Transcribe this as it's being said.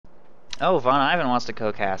Oh, Von Ivan wants to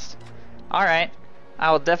co-cast. All right,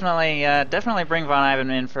 I will definitely bring Von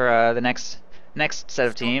Ivan in for the next set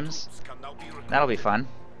of teams. That'll be fun.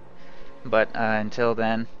 But until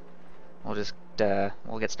then, we'll just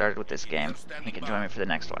we'll get started with this game. He can join me for the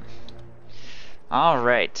next one. All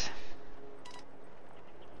right.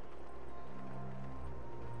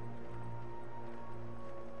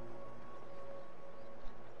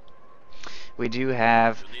 We do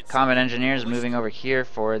have combat engineers moving over here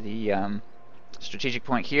for the strategic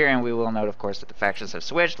point here, and we will note, of course, that the factions have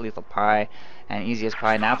switched. Lethal Pi and Easiest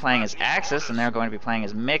Pi now playing as Axis, and they're going to be playing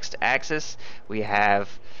as mixed Axis. We have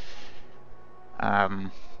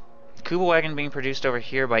Kuba Wagon being produced over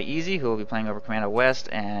here by Easy, who will be playing over Commando West,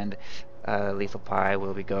 and Lethal Pi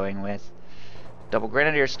will be going with Double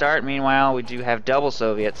Grenadier start. Meanwhile, we do have double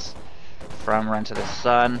Soviets from Run to the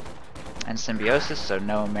Sun and Symbiosis, so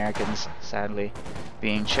no Americans, sadly,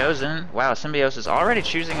 being chosen. Wow, Symbiosis already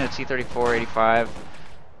choosing the T-34-85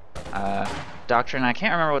 Doctrine. I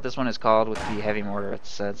can't remember what this one is called with the heavy mortar.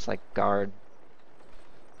 It's like guard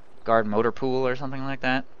motor pool or something like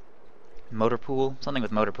that. Motor pool? Something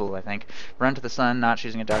with motor pool, I think. Run to the Sun, not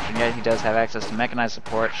choosing a Doctrine yet. He does have access to mechanized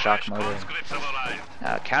support, shock motor,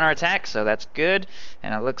 and counterattack, so that's good.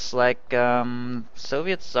 And it looks like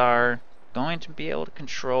Soviets are going to be able to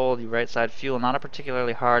control the right side fuel. Not a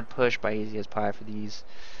particularly hard push by Easiest Pi for these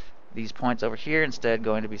points over here. Instead,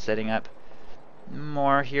 going to be setting up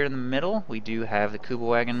more here in the middle. We do have the Kuba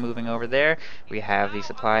Wagon moving over there. We have the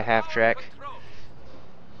supply half-track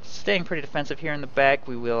staying pretty defensive here in the back.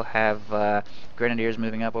 We will have Grenadiers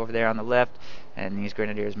moving up over there on the left, and these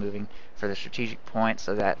Grenadiers moving for the strategic point,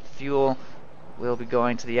 so that fuel will be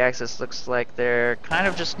going to the Axis. Looks like they're kind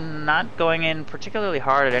of just not going in particularly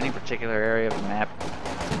hard at any particular area of the map.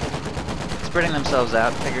 Spreading themselves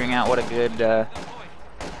out, figuring out what a good,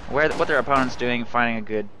 what their opponent's doing, finding a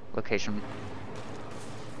good location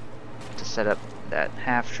to set up that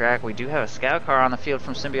half track. We do have a scout car on the field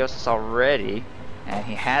from Symbiosis already, and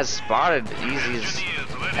he has spotted Easy's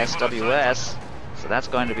SWS. So that's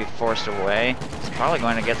going to be forced away. It's probably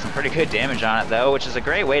going to get some pretty good damage on it, though, which is a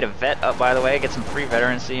great way to vet up, by the way. Get some free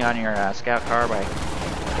veterancy on your scout car by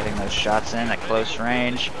getting those shots in at close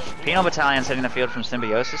range. Penal Battalion's hitting the field from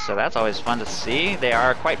Symbiosis, so that's always fun to see. They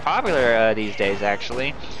are quite popular these days,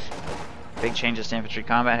 actually. Big changes to infantry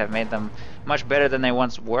combat have made them much better than they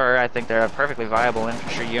once were. I think they're a perfectly viable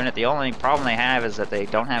infantry unit. The only problem they have is that they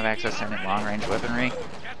don't have access to any long-range weaponry.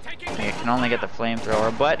 It can only get the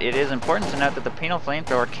flamethrower, but it is important to note that the penal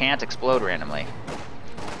flamethrower can't explode randomly.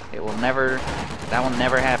 That will never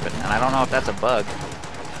happen, and I don't know if that's a bug,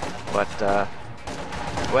 but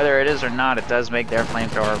whether it is or not, it does make their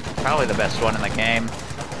flamethrower probably the best one in the game.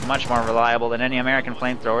 Much more reliable than any American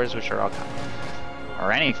flamethrowers, which are all,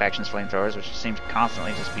 or any faction's flamethrowers, which seem to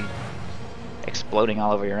constantly just be exploding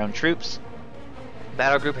all over your own troops.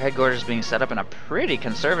 Battle group headquarters being set up in a pretty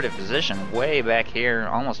conservative position, way back here,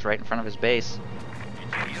 almost right in front of his base.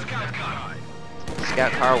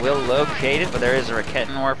 Scout car will locate it, but there is a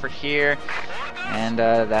Rakettenwerfer here, and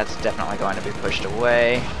that's definitely going to be pushed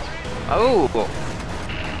away. Oh,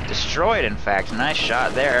 destroyed, in fact. Nice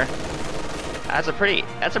shot there. That's a pretty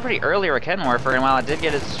early Rakettenwerfer, and while it did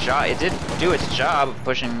get its job, it did do its job of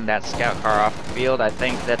pushing that scout car off the field. I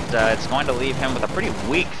think that it's going to leave him with a pretty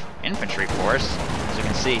weak infantry force. As you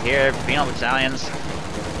can see here, penal battalions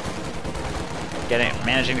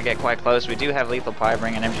managing to get quite close. We do have Lethal Pi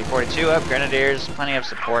bringing MG42 up, Grenadiers, plenty of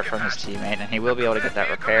support from his teammate, and he will be able to get that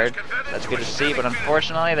repaired. That's good to see, but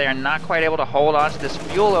unfortunately they are not quite able to hold on to this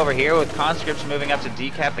fuel over here, with conscripts moving up to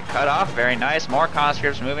decap the cutoff. Very nice. More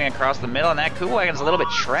conscripts moving across the middle, and that Kuba Wagon's a little bit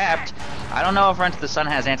trapped. I don't know if Run to the Sun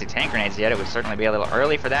has anti-tank grenades yet. It would certainly be a little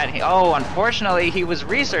early for that. Oh, unfortunately he was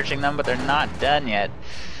researching them, but they're not done yet.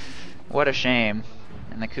 What a shame.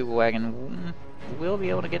 And the Kuba Wagon will be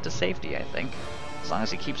able to get to safety, I think, as long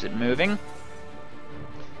as he keeps it moving.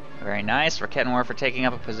 Very nice. Rakettenwerfer taking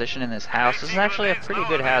up a position in this house. This is actually a pretty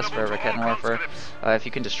good house for a Rakettenwerfer. If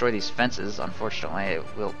you can destroy these fences, unfortunately,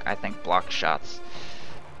 it will, I think, block shots.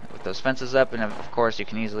 With those fences up, and of course you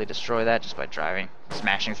can easily destroy that just by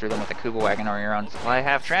smashing through them with a Kuba Wagon or your own supply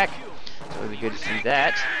half-track. So it would be good to see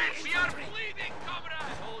that.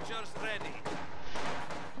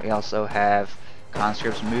 We also have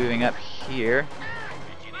conscripts moving up here.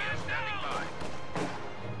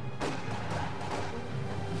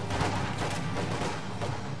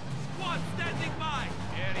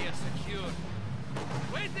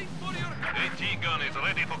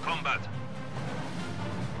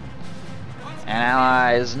 And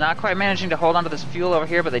Allies not quite managing to hold on to this fuel over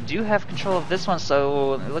here, but they do have control of this one,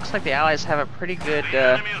 so it looks like the Allies have a pretty good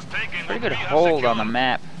hold on the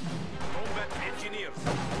map.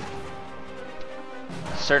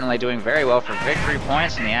 Certainly doing very well for victory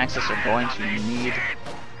points, and the Axis are going to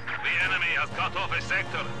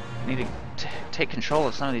need to take control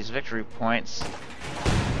of some of these victory points.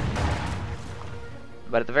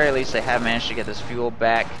 But at the very least, they have managed to get this fuel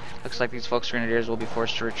back. Looks like these Volks Grenadiers will be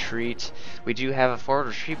forced to retreat. We do have a forward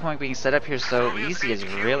retreat point being set up here, so Easy is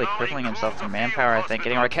really crippling himself through manpower, I think.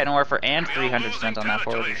 Getting Rocket Warfare and 300 spent on that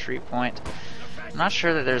forward retreat point. I'm not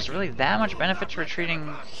sure that there's really that much benefit to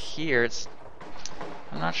retreating here.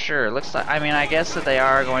 I'm not sure. It looks like, I mean, I guess that they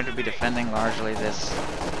are going to be defending largely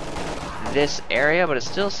this area, but it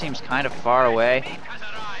still seems kind of far away.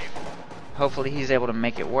 Hopefully he's able to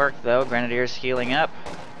make it work, though. Grenadiers healing up.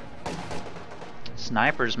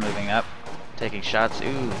 Snipers moving up, taking shots,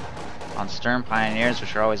 on Stern Pioneers,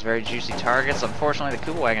 which are always very juicy targets. Unfortunately, the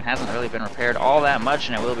Kubelwagen hasn't really been repaired all that much,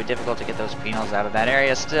 and it will be difficult to get those penals out of that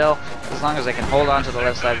area still, as long as they can hold on to the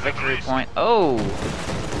left side victory point. Oh!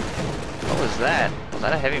 What was that? Was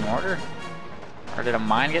that a heavy mortar? Or did a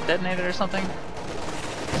mine get detonated or something?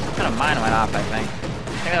 Some kind of mine went off, I think.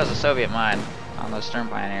 I think that was a Soviet mine on those Stern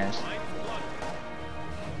Pioneers.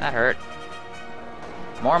 That hurt.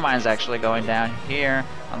 More mines actually going down here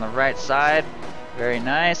on the right side. Very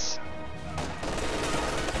nice.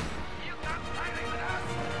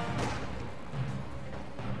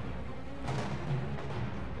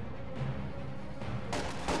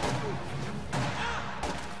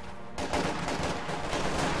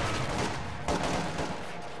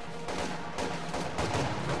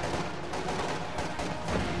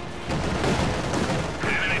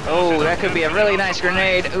 Oh, that could be a really nice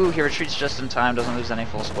grenade. Ooh, he retreats just in time, doesn't lose any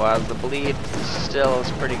full squads. The bleed still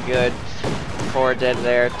is pretty good. 4 dead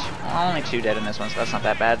there. Only 2 dead in this one, so that's not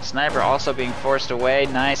that bad. Sniper also being forced away.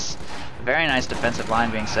 Nice. Very nice defensive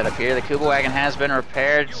line being set up here. The Kubelwagen has been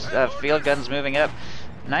repaired. Field guns moving up.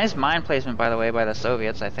 Nice mine placement, by the way, by the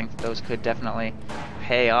Soviets. I think those could definitely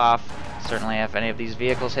pay off. Certainly if any of these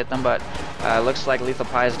vehicles hit them, but looks like Lethal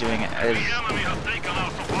Pi is doing it.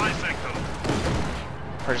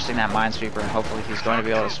 Purchasing that minesweeper, and hopefully he's going to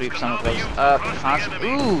be able to sweep some of those up.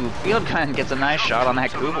 Ooh, field gun gets a nice shot on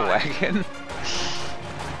that Kubelwagen.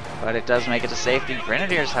 But it does make it to safety.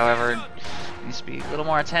 Grenadiers, however, needs to be a little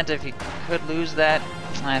more attentive. He could lose that.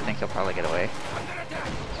 I think he'll probably get away.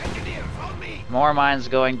 More mines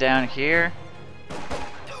going down here.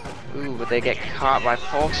 Ooh, but they get caught by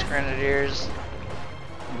Volks Grenadiers.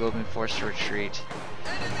 Will be forced to retreat.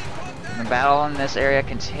 And the battle in this area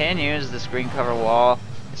continues. This green cover wall,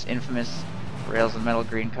 this infamous rails and metal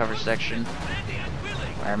green cover section,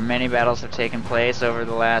 where many battles have taken place over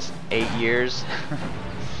the last 8 years.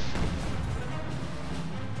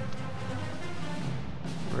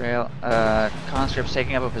 Conscripts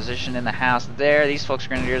taking up a position in the house there. These Volks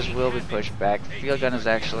Grenadiers will be pushed back. The field gun is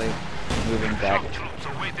actually moving back to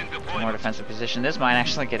a more defensive position. This mine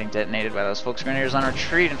actually getting detonated by those Volks Grenadiers on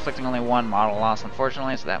retreat, inflicting only 1 model loss,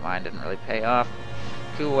 unfortunately, so that mine didn't really pay off.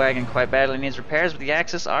 Kubelwagen quite badly needs repairs, but the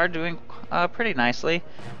Axis are doing pretty nicely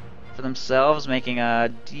for themselves, making a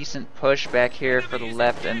decent push back here for the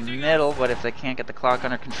left and middle, but if they can't get the clock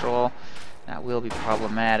under control, that will be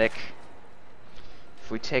problematic.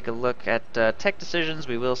 If we take a look at tech decisions,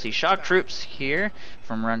 we will see shock troops here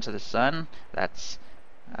from Run to the Sun. That's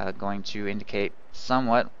going to indicate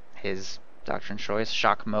somewhat his doctrine choice,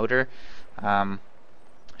 shock motor.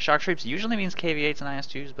 Shock troops usually means KV-8s and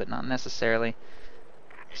IS-2s, but not necessarily.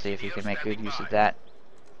 See if he can make good use of that.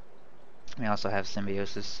 We also have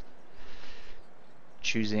Symbiosis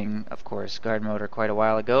choosing, of course, guard motor quite a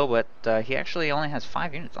while ago, but he actually only has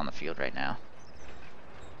 5 units on the field right now.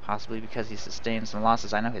 Possibly because he sustained some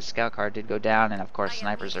losses. I know his scout car did go down, and of course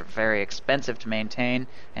snipers are very expensive to maintain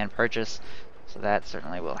and purchase, so that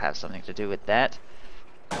certainly will have something to do with that.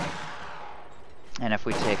 And if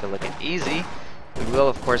we take a look at Easy, we will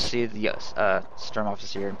of course see the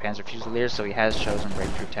Sturmoffizier and Panzer Fusilier, so he has chosen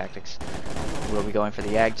breakthrough tactics. We'll be going for the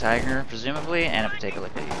Jagd Tiger, presumably, and if we take a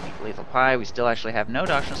look at Lethal Pi, we still actually have no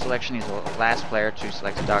doctrine selection. He's the last player to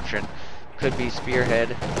select a doctrine. Could be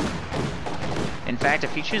Spearhead. In fact,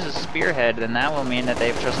 if he chooses Spearhead, then that will mean that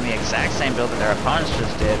they've chosen the exact same build that their opponents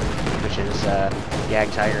just did, which is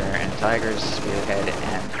Jagd Tiger and Tiger's Spearhead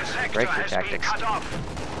and Breakthrough Tactics.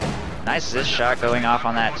 Nice assist shot going off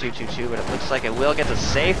on that 222, but it looks like it will get to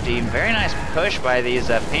safety. Very nice push by these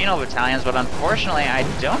penal battalions, but unfortunately I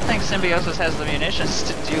don't think Symbiosis has the munitions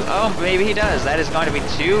to do... Oh, maybe he does. That is going to be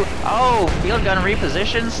 2. Oh, field gun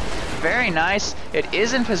repositions. Very nice. It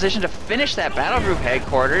is in position to finish that battle group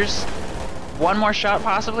headquarters. 1 more shot,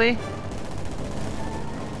 possibly?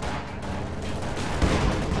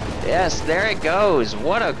 Yes, there it goes.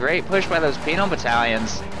 What a great push by those penal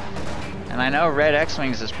battalions. And I know Red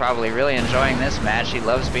X-Wings is probably really enjoying this match. He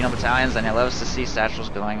loves Beetle Battalions, and he loves to see satchels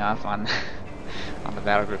going off on on the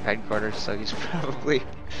battle group headquarters, so he's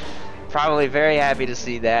probably very happy to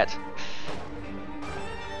see that.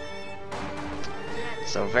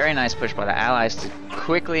 So very nice push by the Allies to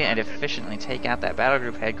quickly and efficiently take out that battle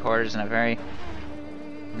group headquarters in a very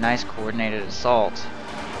nice coordinated assault.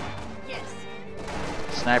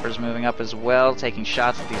 Snipers moving up as well, taking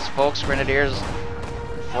shots at these Volks Grenadiers.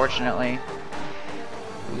 Unfortunately.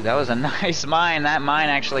 Ooh, that was a nice mine. That mine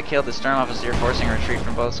actually killed the Sturm Officer, forcing a retreat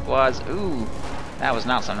from both squads. Ooh, that was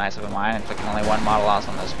not so nice of a mine, inflicting only one model loss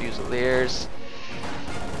on those Fusiliers.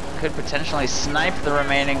 Could potentially snipe the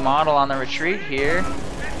remaining model on the retreat here.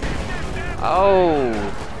 Oh,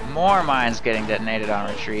 more mines getting detonated on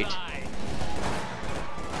retreat.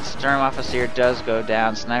 Sturm Officer does go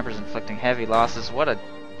down. Snipers inflicting heavy losses. What a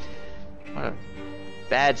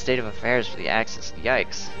bad state of affairs for the Axis.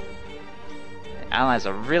 Yikes. The Allies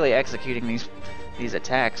are really executing these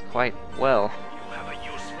attacks quite well.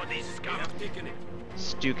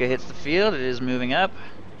 Stuka hits the field. It is moving up.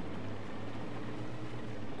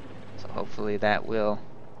 So hopefully that will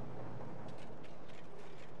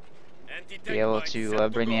be able to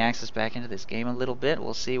bring the Axis back into this game a little bit.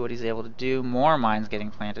 We'll see what he's able to do. More mines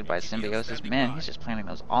getting planted by Symbiosis. Man, he's just planting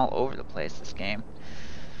those all over the place this game.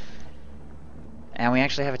 And we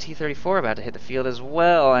actually have a T-34 about to hit the field as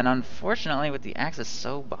well, and unfortunately with the Axis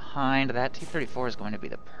so behind, that T-34 is going to be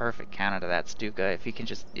the perfect counter to that Stuka. If he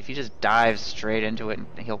just dives straight into it,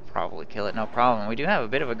 he'll probably kill it, no problem. We do have a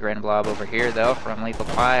bit of a Gren Blob over here though from Lethal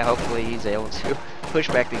Pi. Hopefully he's able to push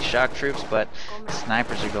back these shock troops, but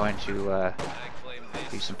snipers are going to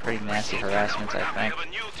do some pretty nasty harassment, I think.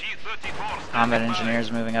 Combat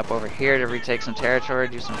engineers moving up over here to retake some territory,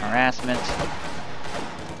 do some harassment.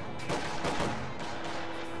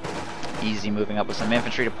 Easy moving up with some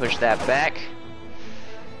infantry to push that back.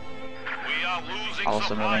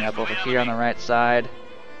 Also moving up over here on the right side,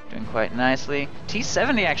 doing quite nicely.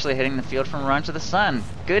 T-70 actually hitting the field from Run to the Sun.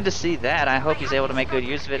 Good to see that. I hope he's able to make good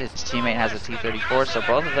use of it. His teammate has a T-34, so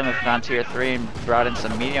both of them have gone tier 3 and brought in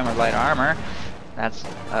some medium or light armor. That's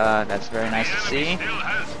very nice to see.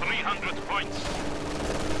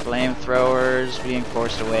 Flamethrowers being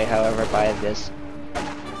forced away, however, by this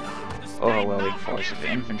overwhelming force of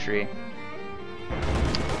infantry.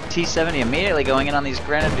 T-70 immediately going in on these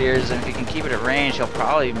Grenadiers, and if he can keep it at range, he'll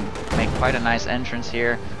probably make quite a nice entrance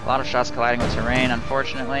here. A lot of shots colliding with terrain,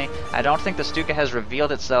 unfortunately. I don't think the Stuka has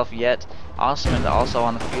revealed itself yet. Osmond also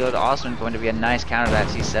on the field. Osmond going to be a nice counter to that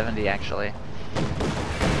T-70, actually.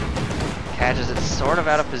 Catches it sort of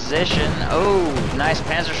out of position. Oh, nice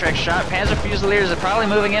Panzerschreck shot. Panzer Fusiliers are probably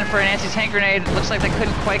moving in for an anti-tank grenade. Looks like they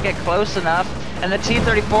couldn't quite get close enough. And the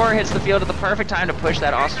T-34 hits the field at the perfect time to push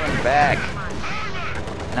that Osmond back.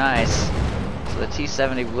 Nice. So the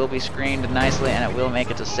T-70 will be screened nicely, and it will make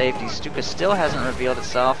it to safety. Stuka still hasn't revealed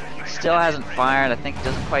itself, still hasn't fired. I think he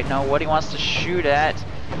doesn't quite know what he wants to shoot at.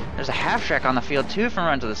 There's a half-track on the field too from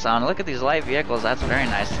Run to the Sun. Look at these light vehicles, that's very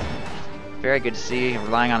nice. Very good to see,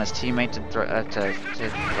 relying on his teammate to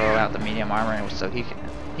throw out the medium armor, so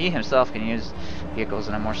he himself can use vehicles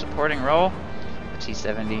in a more supporting role. The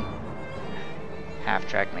T-70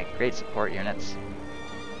 half-track make great support units.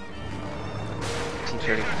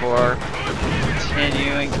 T-34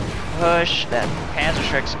 continuing to push. That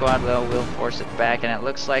Panzerschreck squad though will force it back, and it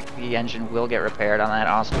looks like the engine will get repaired on that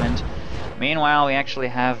Ostwind. Meanwhile, we actually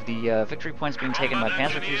have the victory points being taken by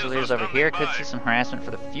Panzer Fusiliers over here. Could see some harassment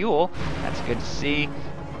for the fuel. That's good to see.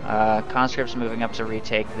 Conscripts moving up to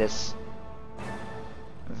retake this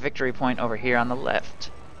victory point over here on the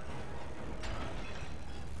left.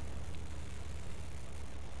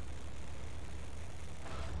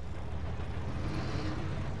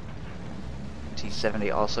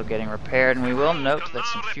 T-70 also getting repaired, and we will note that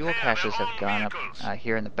some fuel caches have gone up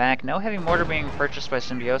here in the back. No heavy mortar being purchased by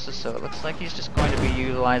Symbiosis, so it looks like he's just going to be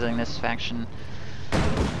utilizing this faction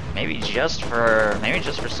maybe just for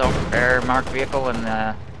self-repair marked vehicle and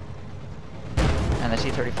the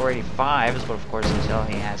T-3485s, but of course until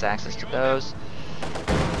he has access to those,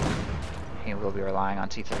 he will be relying on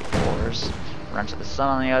T-34s. Run to the Sun,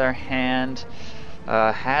 on the other hand,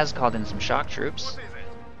 has called in some shock troops.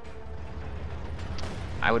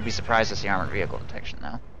 I would be surprised to see armored vehicle detection,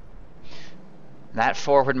 though. That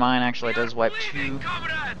forward mine actually does wipe two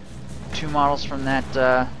models from that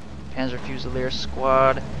Panzer Fusilier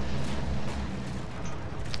squad.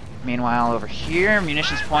 Meanwhile, over here,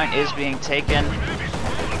 munitions point is being taken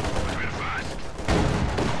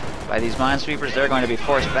by these minesweepers. They're going to be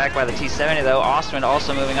forced back by the T-70, though. Ostwind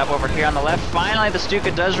also moving up over here on the left. Finally, the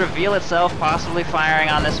Stuka does reveal itself, possibly firing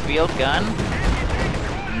on this field gun.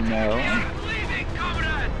 No.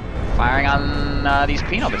 Firing on these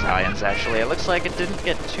penal battalions, actually. It looks like it didn't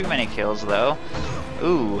get too many kills, though.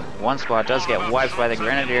 Ooh, one squad does get wiped by the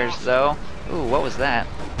Grenadiers, though. Ooh, what was that?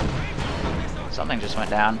 Something just went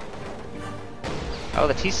down. Oh,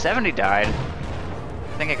 the T-70 died.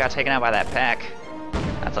 I think it got taken out by that pack.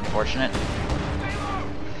 That's unfortunate.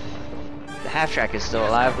 The half-track is still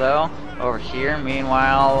alive, though. Over here,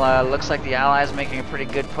 meanwhile, looks like the Allies making a pretty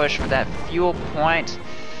good push for that fuel point.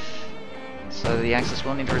 So the Axis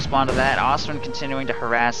will need to respond to that. Ostwind continuing to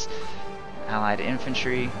harass Allied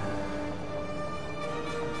infantry.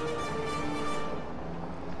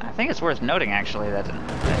 I think it's worth noting, actually, that the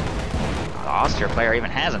Austria player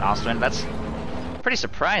even has an Ostwind. That's pretty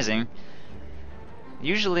surprising.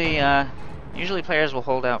 Usually players will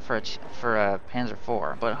hold out for a Panzer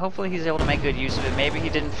IV, but hopefully he's able to make good use of it. Maybe he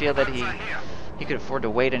didn't feel that he could afford to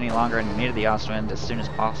wait any longer and needed the Ostwind as soon as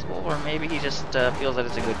possible, or maybe he just feels that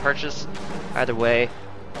it's a good purchase. Either way,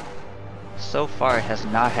 so far it has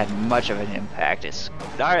not had much of an impact. It's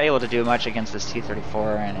not able to do much against this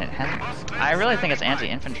T-34, and it hasn't. I really think its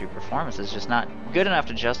anti-infantry performance is just not good enough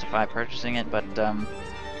to justify purchasing it, but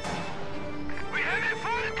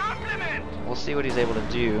we'll see what he's able to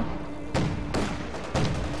do.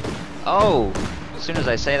 Oh! As soon as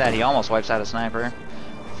I say that, he almost wipes out a sniper.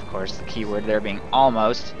 Of course, the key word there being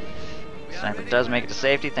almost. Sniper does make it to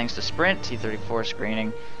safety thanks to sprint. T-34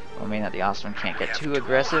 screening will mean that the Ostwind can't get too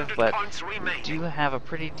aggressive, but we do have a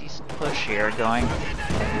pretty decent push here going.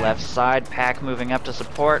 Left side, pack moving up to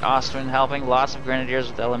support. Ostwind helping. Lots of Grenadiers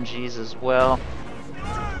with LMGs as well.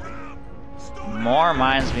 More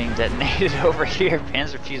mines being detonated over here.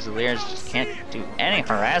 Panzer Fusiliers just can't do any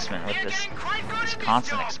harassment with these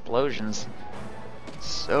constant explosions.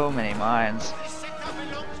 So many mines.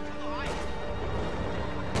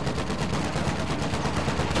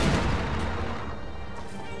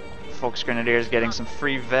 Folks Grenadiers getting some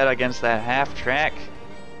free vet against that half-track.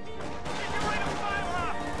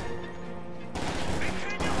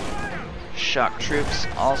 Shock troops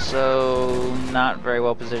also not very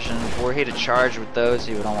well positioned. Were he to charge with those,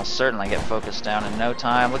 he would almost certainly get focused down in no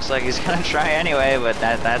time. Looks like he's gonna try anyway, but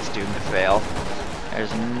that's doomed to fail.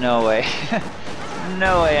 There's no way,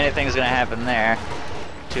 no way anything's gonna happen there.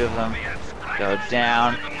 Two of them go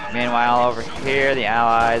down. Meanwhile, over here, the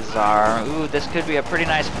Allies are... Ooh, this could be a pretty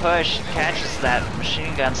nice push. Catches that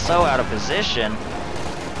machine gun so out of position,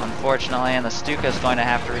 unfortunately, and the Stuka is going to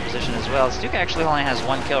have to reposition as well. The Stuka actually only has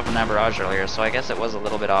one kill from that barrage earlier, so I guess it was a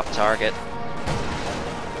little bit off target.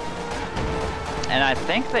 And I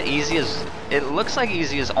think that Easy is... It looks like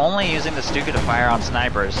Easy is only using the Stuka to fire on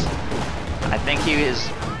snipers. I think he is...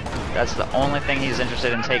 That's the only thing he's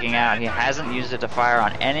interested in taking out. He hasn't used it to fire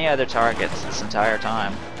on any other targets this entire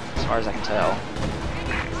time, as far as I can tell.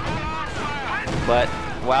 But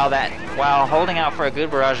while holding out for a good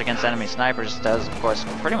barrage against enemy snipers does, of course,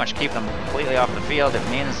 pretty much keep them completely off the field, it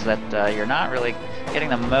means that you're not really getting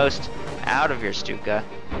the most out of your Stuka.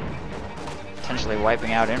 Potentially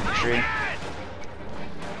wiping out infantry.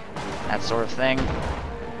 That sort of thing.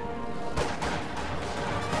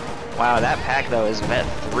 Wow, that pack though is Vet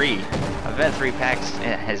 3. A Vet 3 pack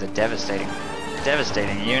is a devastating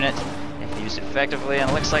unit if used effectively, and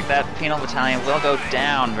it looks like that penal battalion will go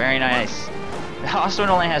down. Very nice. The Ostwind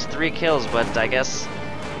only has 3 kills, but I guess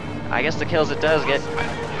the kills it does get,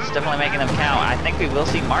 it's definitely making them count. I think we will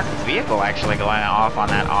see marked vehicle actually going off on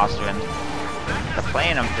that Ostwind. The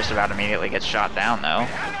plane just about immediately gets shot down though.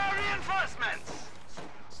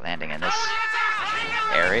 Landing in this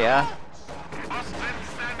area.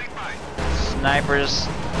 Snipers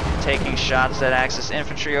taking shots at Axis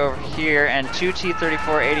infantry over here, and 2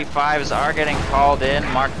 T-34-85s are getting called in.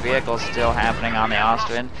 Marked vehicles still happening on the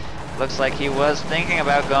Ostwind. Looks like he was thinking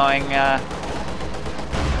about going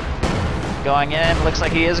in. Looks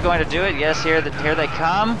like he is going to do it. Yes, here they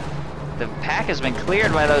come. The pack has been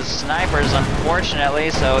cleared by those snipers,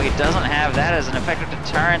 unfortunately, so he doesn't have that as an effective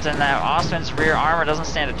deterrent, and that Ostwind's rear armor doesn't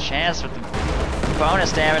stand a chance with the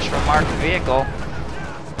bonus damage from marked vehicle.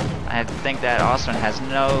 I think that Ostwind has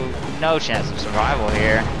no chance of survival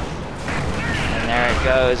here. And there it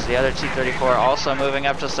goes. The other T-34 also moving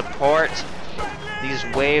up to support. These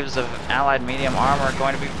waves of Allied medium armor are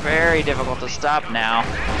going to be very difficult to stop now.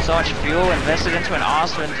 So much fuel invested into an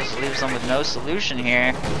Ostwind just leaves them with no solution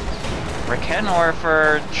here.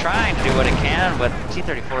 Rekenwerfer trying to do what it can, but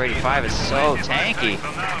T-34-85 is so tanky.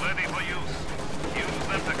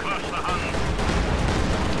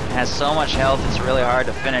 Has so much health, it's really hard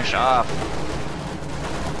to finish off.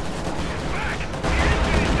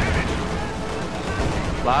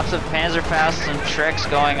 Lots of Panzerfausts and tricks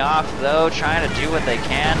going off, though, trying to do what they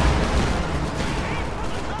can.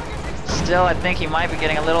 Still, I think he might be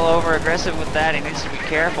getting a little over-aggressive with that. He needs to be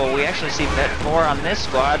careful. We actually see Vet 4 on this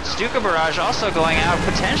squad. Stuka Barrage also going out,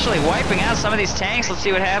 potentially wiping out some of these tanks. Let's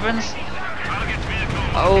see what happens.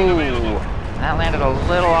 Oh, that landed a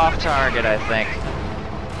little off target, I think.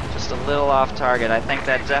 Just a little off target. I think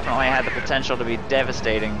that definitely had the potential to be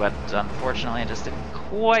devastating, but unfortunately it just didn't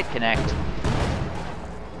quite connect.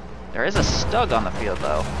 There is a Stug on the field,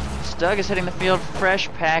 though. Stug is hitting the field. Fresh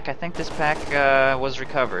pack. I think this pack was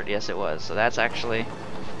recovered. Yes, it was. So that's actually...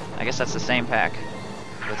 I guess that's the same pack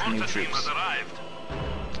with new troops.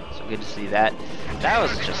 So good to see that. That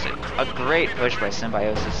was just a great push by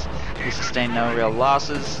Symbiosis. He sustained no real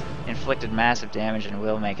losses, inflicted massive damage, and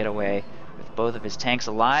will make it away with both of his tanks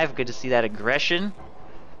alive. Good to see that aggression.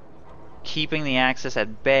 Keeping the Axis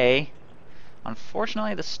at bay.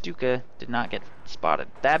 Unfortunately, the Stuka did not get spotted.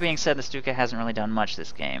 That being said, the Stuka hasn't really done much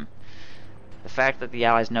this game. The fact that the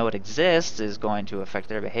Allies know it exists is going to affect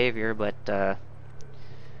their behavior, but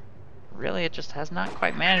really it just has not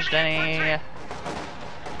quite managed any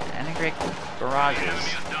great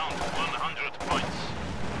barrages.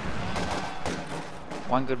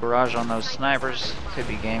 One good barrage on those snipers could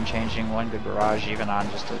be game-changing. One good barrage even on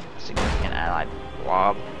just a significant allied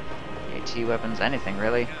blob. AT weapons, anything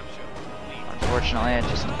really. Unfortunately, it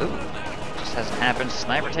just hasn't happened.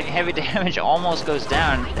 Sniper taking heavy damage, almost goes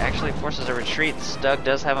down. It actually forces a retreat. Stug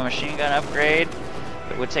does have a machine gun upgrade.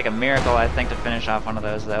 It would take a miracle, I think, to finish off one of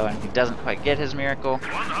those, though, and he doesn't quite get his miracle.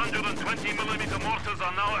 120mm mortars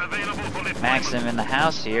are now available for deployment. Maxim in the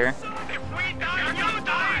house here. If we die, you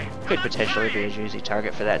die. Could potentially be a juicy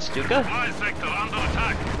target for that Stuka. Supply sector under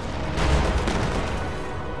attack.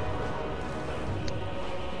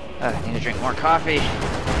 Need to drink more coffee.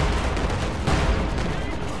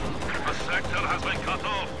 The sector has been cut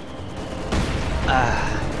off.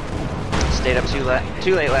 Stayed up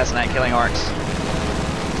too late last night killing orcs.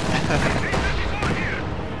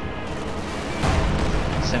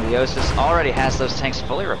 Symbiosis already has those tanks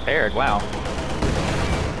fully repaired. Wow.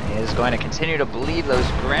 He is going to continue to bleed those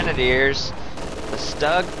grenadiers. The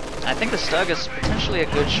Stug, I think the Stug is potentially a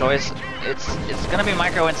good choice. It's going to be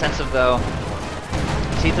micro-intensive though.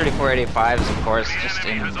 T-3485s, of course, just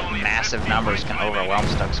in massive numbers can overwhelm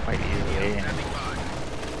Stugs quite easily.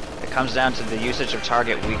 And it comes down to the usage of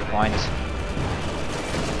target weak points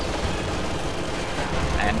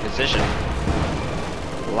and positioning.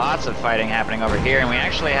 Lots of fighting happening over here, and we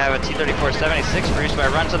actually have a T-3476 produced by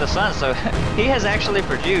Run to the Sun, so he has actually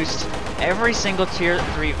produced every single Tier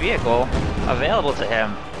 3 vehicle available to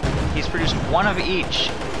him. He's produced one of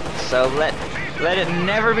each, so let it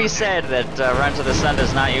never be said that Run to the Sun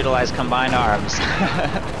does not utilize combined arms.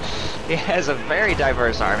 He has a very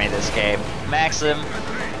diverse army this game. Maxim,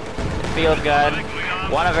 field gun,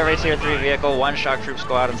 one of every Tier 3 vehicle, one shock troop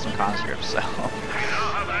squad, and some conscripts, so...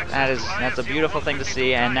 That's a beautiful thing to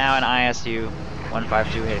see, and now an ISU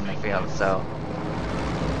 152 hitting the field, so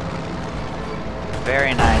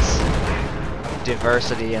very nice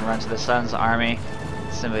diversity in Run to the Sun's army.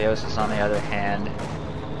 Symbiosis, on the other hand,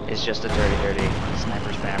 is just a dirty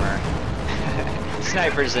sniper spammer.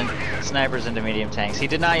 snipers into medium tanks. He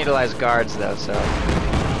did not utilize guards though, so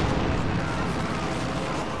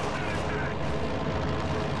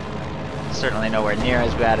certainly nowhere near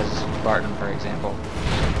as bad as Barton, for example.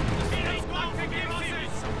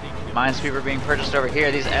 Minesweeper being purchased over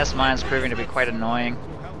here. These S-mines proving to be quite annoying.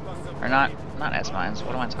 Or not S-mines.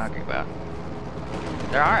 What am I talking about?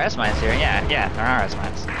 There are S-mines here. Yeah, there are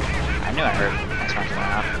S-mines. I knew I heard S-mines going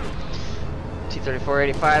off.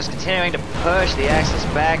 T-3485 is continuing to push the Axis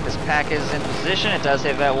back. This pack is in position. It does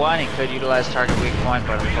hit that one. He could utilize target weak point,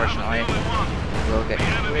 but unfortunately will get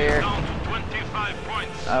clear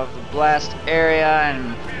of the blast area,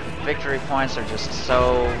 and victory points are just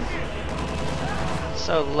so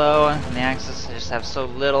low, and the Axis just have so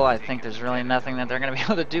little. I think there's really nothing that they're going to be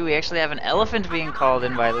able to do. We actually have an elephant being called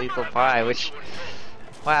in by Lethal Pi, which,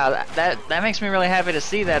 wow, that makes me really happy to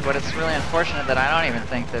see that, but it's really unfortunate that I don't even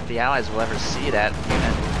think that the Allies will ever see that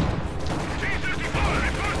unit.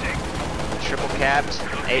 Triple capped,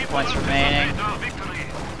 8 points remaining.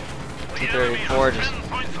 T-34 just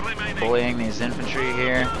bullying these infantry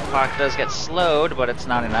here. Clock does get slowed, but it's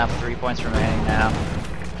not enough. 3 points remaining now.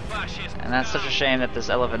 And that's such a shame that this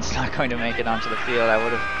elephant's not going to make it onto the field. I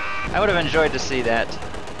would have enjoyed to see that.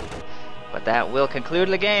 But that will conclude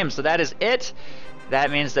the game. So that is it. That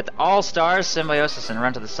means that the Allstars, Symbiosis, and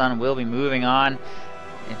Run to the Sun will be moving on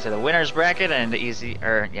into the winners bracket, and the Easy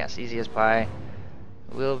as Pie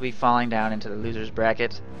will be falling down into the losers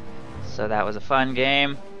bracket. So that was a fun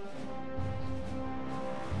game.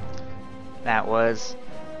 That was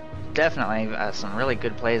definitely some really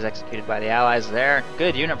good plays executed by the Allies there.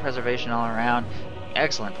 Good unit preservation all around.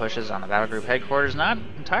 Excellent pushes on the battle group headquarters. Not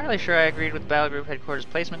entirely sure I agreed with the battle group headquarters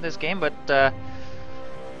placement this game, but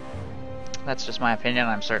that's just my opinion.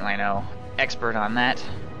 I'm certainly no expert on that.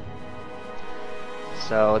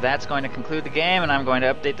 So that's going to conclude the game, and I'm going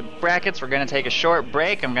to update the brackets. We're going to take a short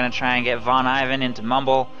break. I'm going to try and get Von Ivan into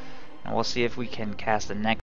Mumble, and we'll see if we can cast the next